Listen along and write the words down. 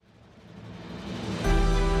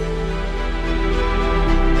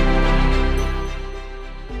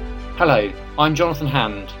Hello, I'm Jonathan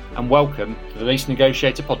Hand and welcome to the Lease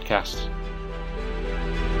Negotiator Podcast.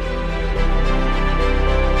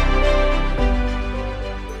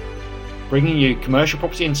 Bringing you commercial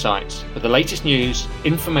property insights with the latest news,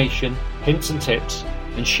 information, hints and tips,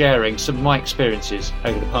 and sharing some of my experiences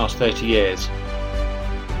over the past 30 years.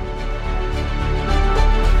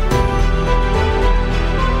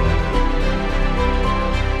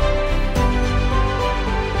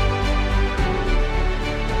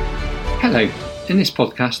 Hello, in this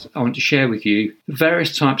podcast I want to share with you the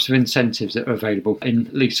various types of incentives that are available in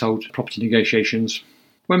leasehold property negotiations.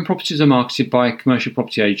 When properties are marketed by commercial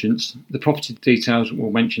property agents, the property details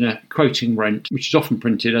will mention a quoting rent, which is often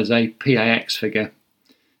printed as a PAX figure.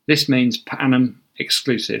 This means per annum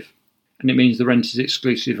exclusive, and it means the rent is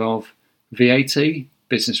exclusive of VAT,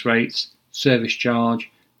 business rates, service charge,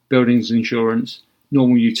 buildings insurance,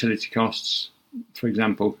 normal utility costs, for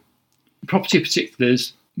example. Property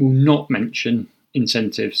particulars will not mention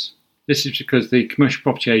incentives. This is because the commercial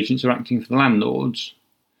property agents are acting for the landlords,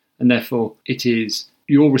 and therefore it is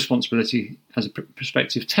your responsibility as a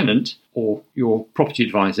prospective tenant or your property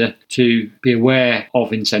advisor to be aware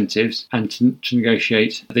of incentives and to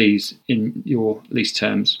negotiate these in your lease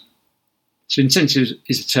terms. So incentives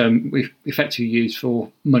is a term we effectively use for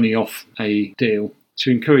money off a deal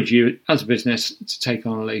to encourage you as a business to take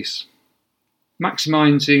on a lease.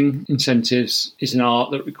 Maximising incentives is an art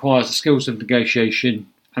that requires the skills of negotiation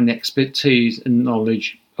and the expertise and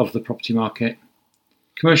knowledge of the property market.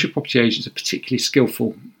 Commercial property agents are particularly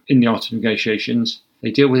skillful in the art of negotiations. They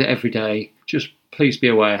deal with it every day. Just please be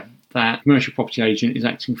aware that a commercial property agent is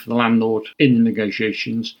acting for the landlord in the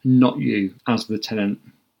negotiations, not you as the tenant.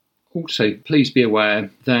 Also, please be aware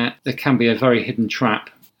that there can be a very hidden trap,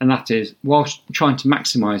 and that is, whilst trying to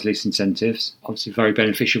maximise lease incentives, obviously very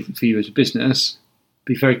beneficial for you as a business,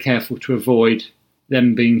 be very careful to avoid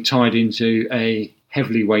them being tied into a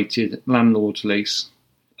heavily weighted landlord's lease.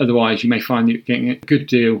 Otherwise, you may find that you're getting a good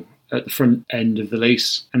deal at the front end of the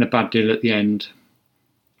lease and a bad deal at the end.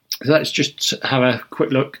 So let's just have a quick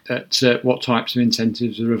look at what types of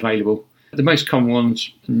incentives are available. The most common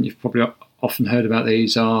ones, and you've probably often heard about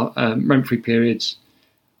these, are rent-free periods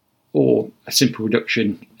or a simple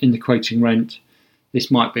reduction in the quoting rent. This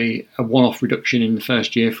might be a one-off reduction in the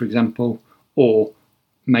first year, for example, or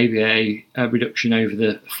maybe a reduction over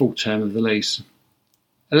the full term of the lease.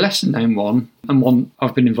 A lesser known one, and one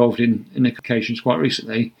I've been involved in occasions quite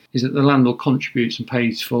recently, is that the landlord contributes and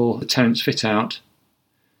pays for the tenant's fit out.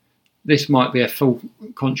 This might be a full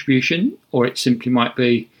contribution, or it simply might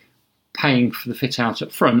be paying for the fit out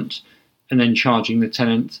up front and then charging the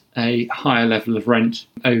tenant a higher level of rent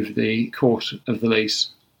over the course of the lease.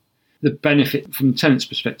 The benefit from the tenant's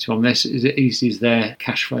perspective on this is it eases their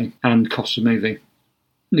cash flow and costs of moving.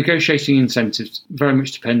 Negotiating incentives very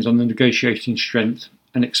much depends on the negotiating strength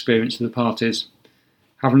and experience of the parties.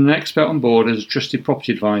 Having an expert on board as a trusted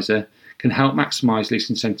property advisor can help maximise lease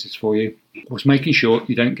incentives for you, whilst making sure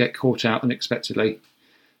you don't get caught out unexpectedly.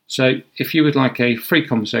 So if you would like a free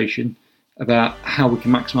conversation about how we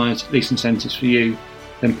can maximise lease incentives for you,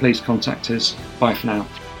 then please contact us. Bye for now.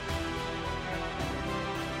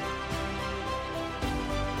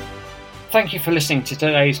 Thank you for listening to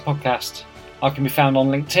today's podcast. I can be found on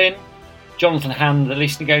LinkedIn, Jonathan Hand, the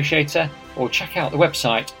Lease Negotiator, or check out the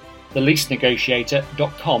website,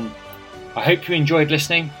 theleasenegotiator.com. I hope you enjoyed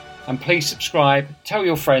listening, and please subscribe, tell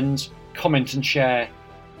your friends, comment and share.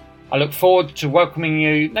 I look forward to welcoming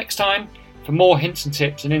you next time for more hints and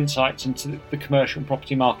tips and insights into the commercial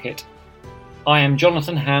property market. I am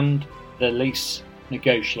Jonathan Hand, the Lease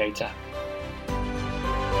Negotiator.